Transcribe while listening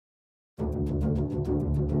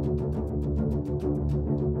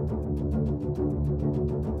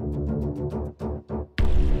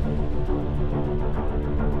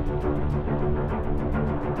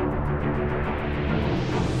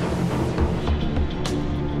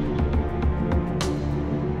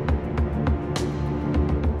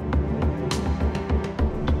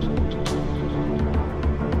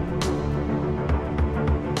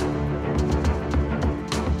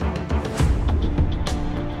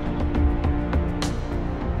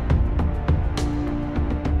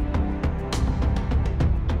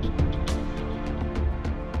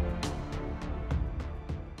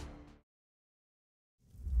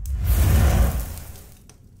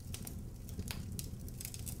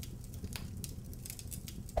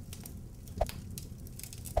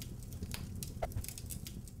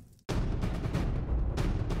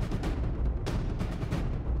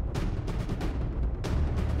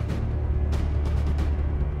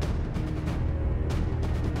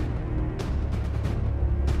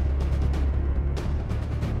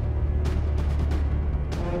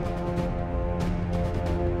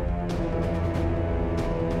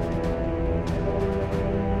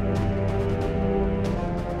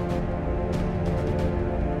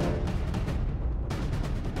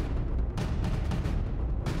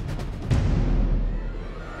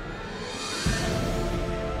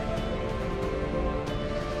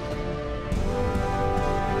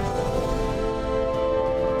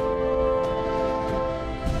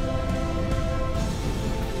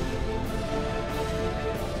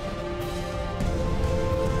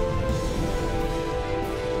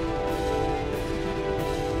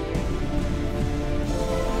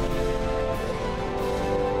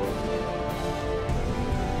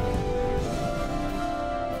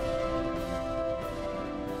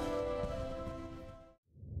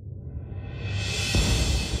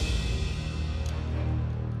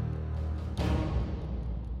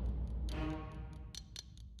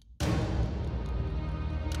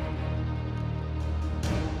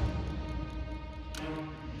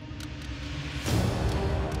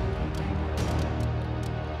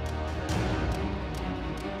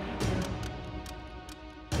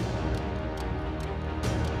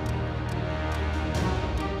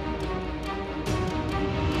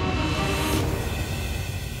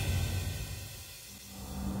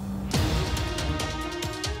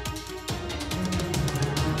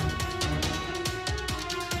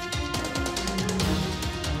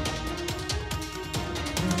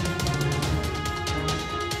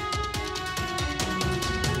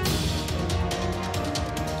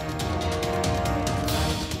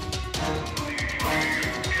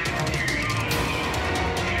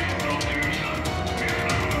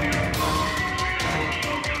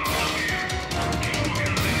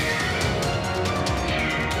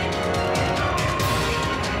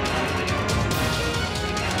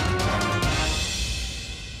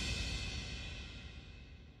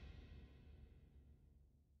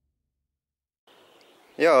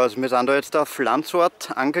Ja, also wir sind da jetzt auf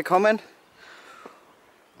Landsort angekommen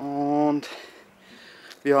und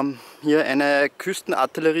wir haben hier eine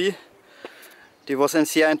Küstenartillerie, die was ein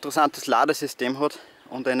sehr interessantes Ladesystem hat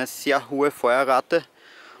und eine sehr hohe Feuerrate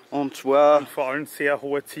und zwar vor allem sehr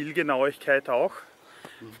hohe Zielgenauigkeit auch.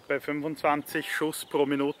 Bei 25 Schuss pro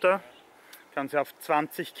Minute kann sie auf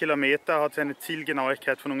 20 Kilometer, hat sie eine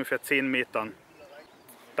Zielgenauigkeit von ungefähr 10 Metern.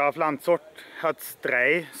 Da auf Landsort hat es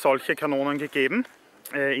 3 solche Kanonen gegeben.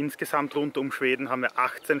 Insgesamt rund um Schweden haben wir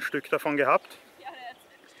 18 Stück davon gehabt.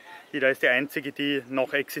 Die da ist die einzige, die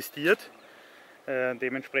noch existiert.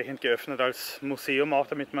 Dementsprechend geöffnet als Museum auch,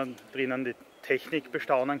 damit man drinnen die Technik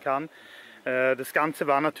bestaunen kann. Das Ganze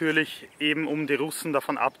war natürlich eben, um die Russen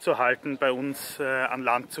davon abzuhalten, bei uns an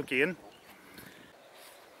Land zu gehen.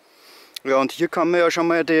 Ja, und hier kann man ja schon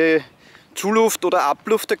mal die Zuluft oder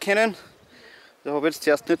Abluft erkennen. Da habe ich jetzt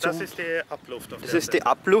zuerst nicht so. Das ist die Abluft. Das ist die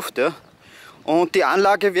Abluft, ja. Und die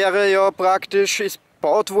Anlage wäre ja praktisch, ist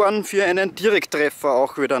gebaut worden für einen Direkttreffer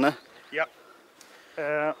auch wieder, ne? Ja.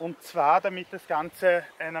 Und zwar, damit das Ganze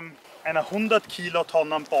einer 100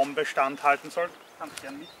 Kilotonnen Bombe standhalten soll. Kannst du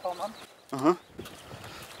gerne mitkommen. Aha.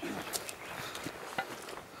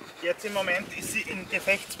 Jetzt im Moment ist sie in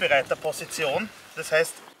gefechtsbereiter Position. Das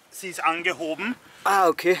heißt, sie ist angehoben. Ah,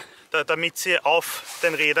 okay. Damit sie auf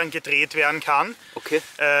den Rädern gedreht werden kann. Okay.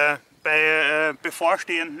 Bei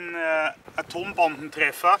bevorstehenden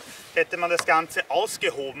Atombombentreffer hätte man das Ganze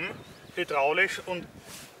ausgehoben, hydraulisch, und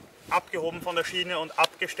abgehoben von der Schiene und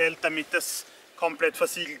abgestellt, damit das komplett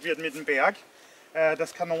versiegelt wird mit dem Berg.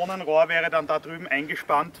 Das Kanonenrohr wäre dann da drüben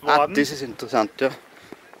eingespannt worden. Ah, das ist interessant, ja.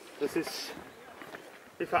 Das ist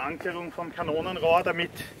die Verankerung vom Kanonenrohr, damit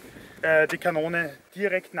die Kanone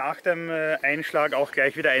direkt nach dem Einschlag auch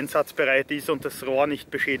gleich wieder einsatzbereit ist und das Rohr nicht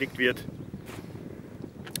beschädigt wird.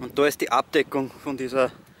 Und da ist die Abdeckung von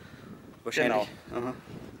dieser wahrscheinlich. Genau.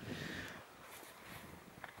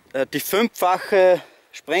 Aha. Die 5-fache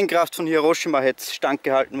Sprengkraft von Hiroshima hätte es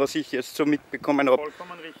standgehalten, was ich jetzt so mitbekommen habe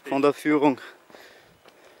von der Führung.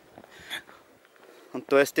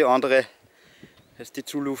 Und da ist die andere, das ist die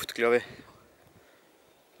Zuluft, glaube ich.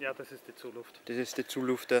 Ja, das ist die Zuluft. Das ist die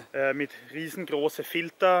Zuluft, ja. Mit riesengroße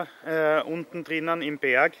Filter unten drinnen im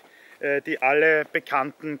Berg, die alle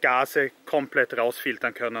bekannten Gase komplett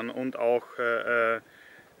rausfiltern können und auch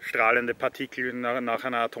strahlende Partikel nach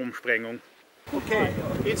einer Atomsprengung. Okay,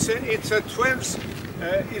 it's a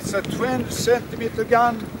 12 centimeter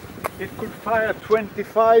gun. It could fire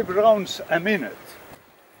 25 rounds a minute.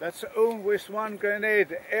 That's always one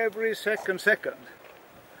grenade every second.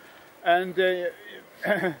 And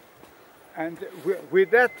and with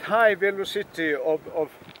that high velocity of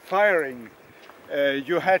firing,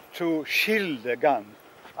 you had to shield the gun,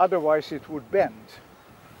 otherwise it would bend.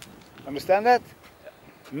 Understand that?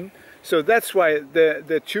 Mm? So that's why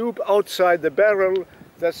the tube outside the barrel,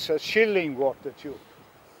 that's a chilling water tube.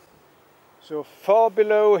 So far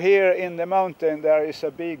below here in the mountain there is a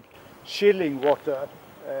big chilling water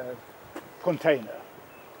container.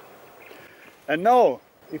 And now,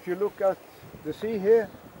 if you look at the sea here,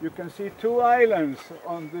 you can see 2 islands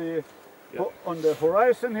on the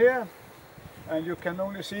horizon here, and you can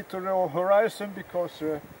only see to the horizon because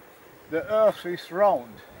the earth is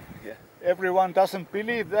round. Yeah. Everyone doesn't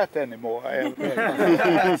believe that anymore,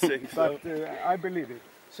 but I believe it.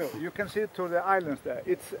 So you can see to the islands there.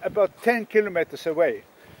 It's about 10 kilometers away.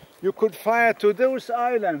 You could fire to those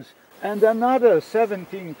islands and another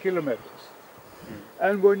 17 kilometers.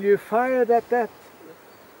 And when you fired at that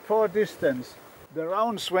far distance, the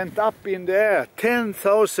rounds went up in the air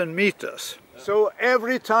 10,000 meters. So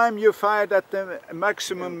every time you fired at the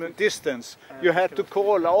maximum distance, you had to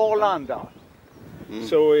call Arlanda.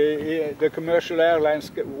 So the commercial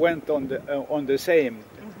airlines went on the same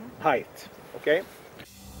height. Okay.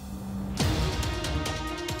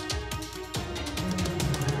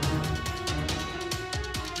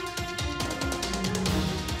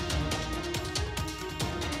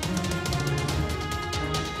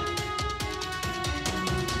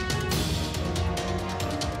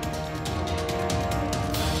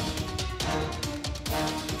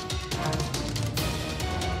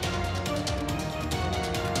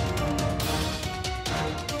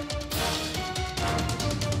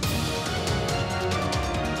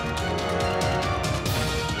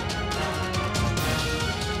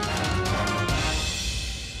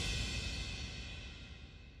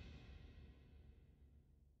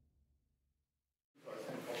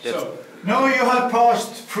 So now you have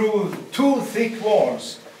passed through 2 thick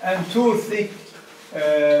walls and 2 thick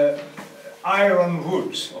iron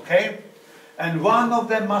hoods, okay? And one of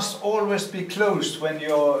them must always be closed when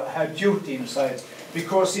you have duty inside.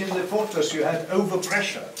 because in the fortress you had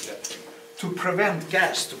overpressure to prevent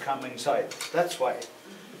gas to come inside. That's why.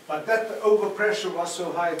 But that overpressure was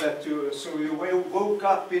so high that you woke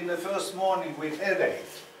up in the first morning with headache.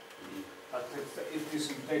 But it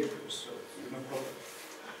isn't dangerous, so no problem.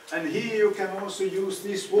 And here you can also use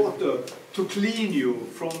this water to clean you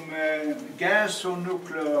from gas or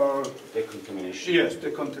nuclear decontamination. Yes,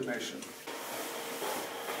 decontamination.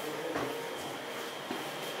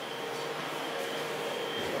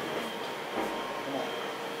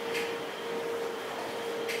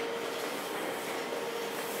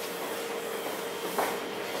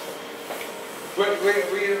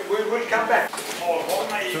 We will come back.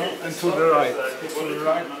 And to the right. To the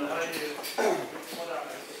right.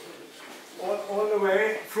 All the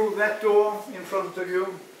way through that door in front of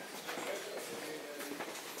you.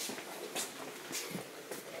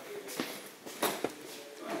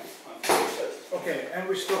 Okay, and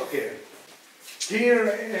we stop here. Here,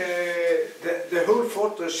 the whole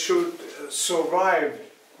fortress should survive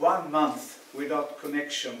 1 month without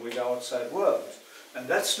connection with the outside world. And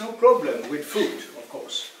that's no problem with food, of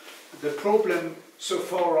course. The problem so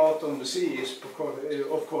far out on the sea is,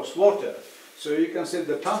 of course, water. So you can see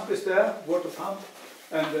the pump is there, water pump,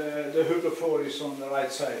 and the hydrofor is on the right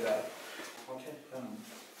side there. Okay.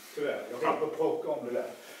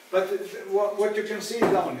 But what you can see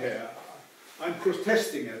down here, I'm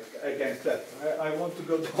protesting against that. I want to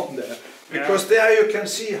go down there. Because there you can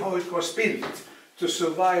see how it was built to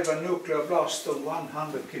survive a nuclear blast of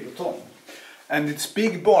 100 kiloton. And it's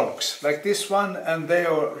big bulks like this one, and they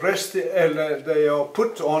are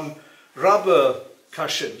put on rubber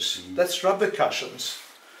cushions. That's rubber cushions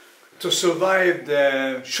to survive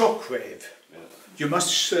the shock wave. Yeah. You must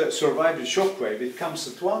survive the shock wave. It comes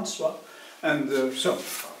at once, and so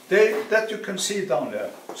that you can see down there.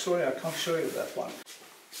 Sorry, I can't show you that one.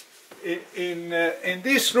 In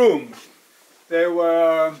this room, there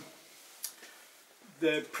were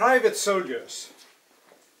the private soldiers.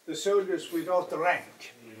 The soldiers without the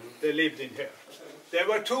rank, they lived in here. There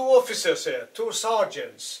were 2 officers here, 2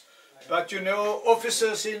 sergeants. But you know,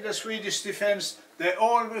 officers in the Swedish defense, they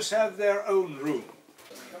always have their own room.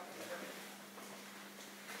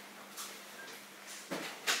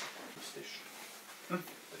 The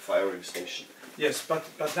firing station. Yes, but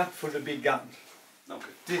not for the big gun.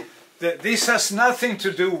 Okay. This has nothing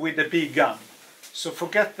to do with the big gun. So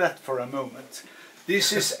forget that for a moment.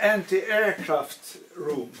 This is anti-aircraft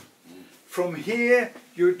room. From here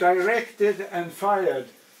you directed and fired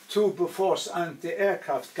 2 Bofors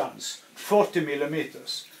anti-aircraft guns, 40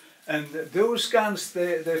 millimeters. And those guns,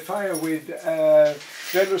 they fire with a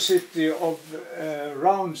velocity of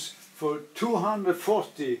rounds for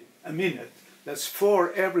 240 a minute. That's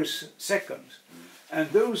 4 every second.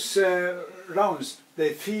 And those rounds,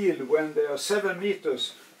 they feel when they are 7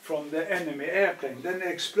 meters from the enemy airplane, then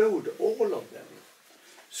they explode, all of them.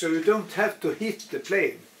 So you don't have to hit the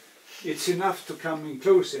plane. It's enough to come in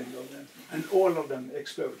close in of them, and all of them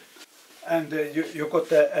explode. And you got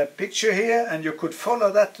a picture here, and you could follow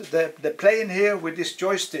that, the plane here with this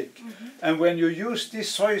joystick. And when you use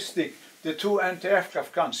this joystick, the 2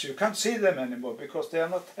 anti-aircraft guns, you can't see them anymore because they are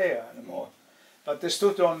not here anymore. But they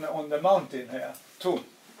stood on the mountain here too.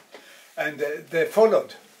 And they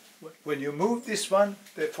followed. When you moved this one,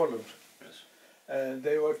 they followed. Yes.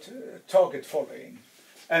 They were target following.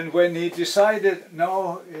 And when he decided,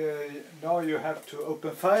 now you have to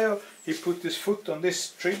open fire, he put his foot on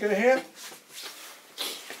this trigger here,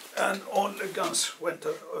 and all the guns went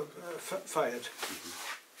fired.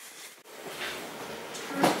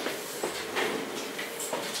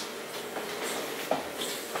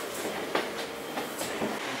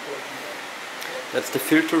 That's the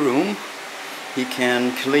filter room. He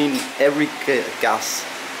can clean every gas.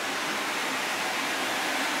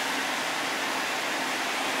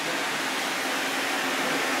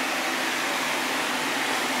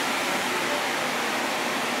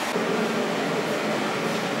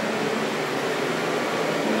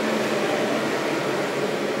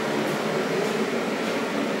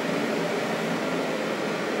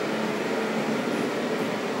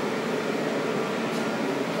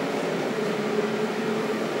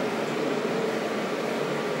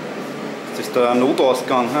 Ist da ein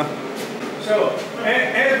Notausgang? Huh? So,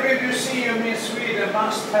 every museum in Sweden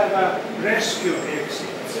must have a rescue exit.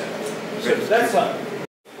 So that's one.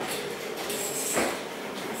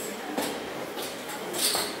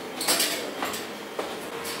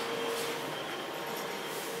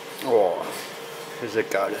 Oh, das ist ja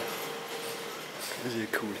geil. Das ist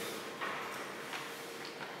ja cool.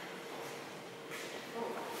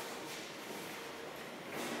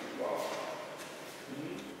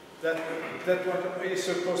 that one is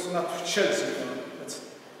of course not shells. It's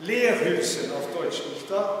Lerhusen auf Deutsch, nicht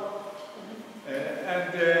wahr?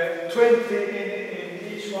 And 20 in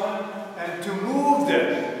each one, and to move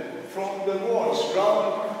them from the walls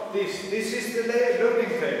round this is the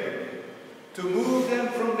loading table. To move them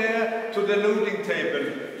from there to the loading table,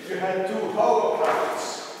 you had two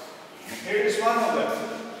hovercrafts. Here is one of them.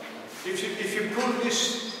 If you pull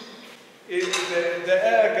this, the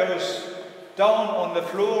air goes down on the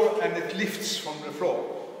floor and it lifts from the floor.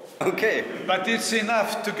 Okay. But it's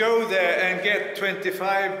enough to go there and get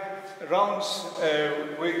 25 rounds,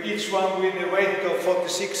 with each one with a weight of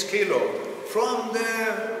 46 kilo from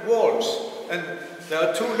the walls. And there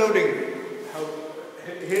are two loading.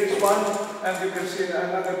 Here's one, and you can see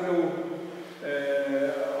another blue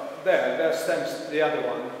there stands the other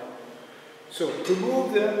one. So to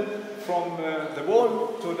move them from the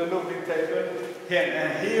wall to the loading table,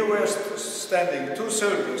 and here we're standing two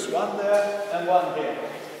soldiers, one there and one here.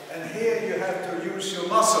 And here you have to use your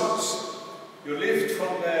muscles. You lift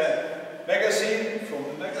from the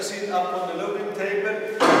magazine up on the loading table,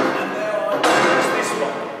 and there's this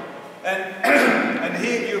one. And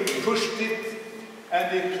here you pushed it,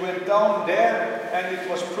 and it went down there, and it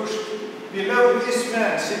was pushed below this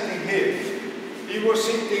man sitting here. He was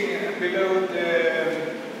sitting below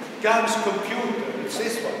the gun's computer. It's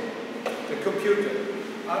this one, the computer.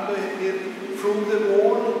 Under it, through the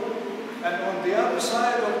wall, and on the other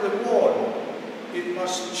side of the wall, it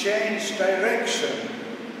must change direction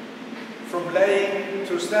from laying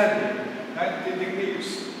to standing, 90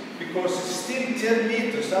 degrees, because it's still 10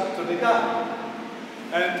 meters up to the gun.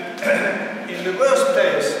 And in the worst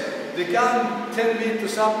place, the gun 10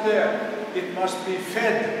 meters up there, it must be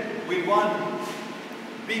fed with one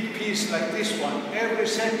big piece like this one every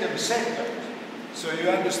second. So you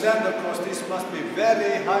understand, of course, this must be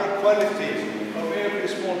very high quality of every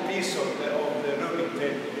small piece of the loading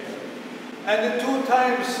table here. And the two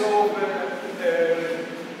types of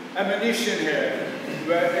ammunition here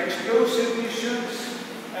were explosive missions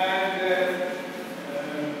and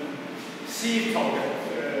sea target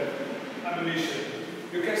ammunition.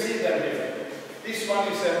 You can see that here. This one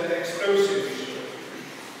is an explosive mission.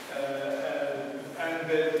 And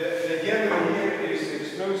the yellow here is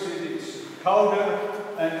explosive, it's powder,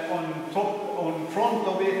 and on front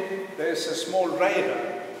of it there's a small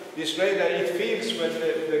radar. This radar, it feels when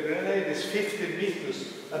the grenade is 50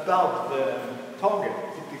 meters above the target,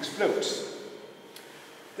 it explodes.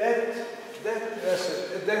 That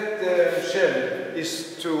shell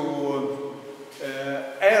is to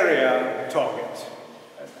area target.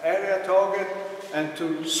 An area target and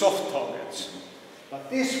to soft targets. But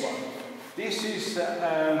this one, this is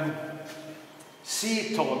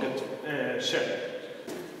sea target shell.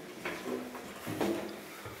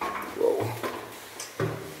 Whoa.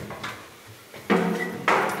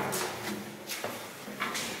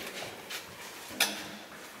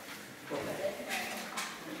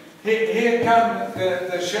 Here comes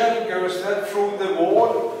the shell goes that through the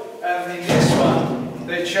wall, and in this one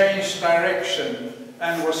they changed direction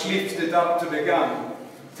and was lifted up to the gun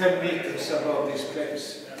 10 meters above this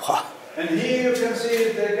place. And here you can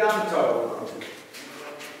see the gun tower.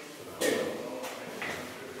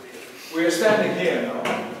 We are standing here now.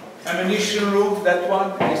 Ammunition room, that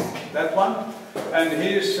one is that one. And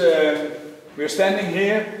here's, we're standing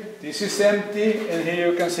here. This is empty, and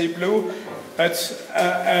here you can see blue. That's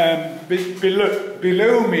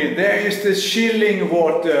below me, there is the chilling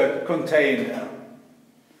water container.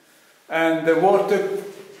 And the water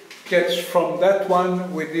gets from that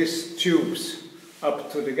one with these tubes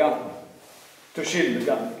up to the gun, to chill the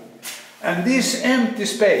gun. And this empty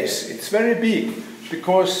space, it's very big,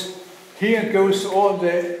 because here goes all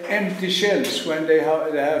the empty shells when they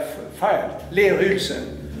have fired,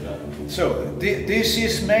 Lerhusen. So this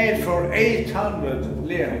is made for 800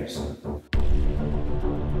 Lerhusen.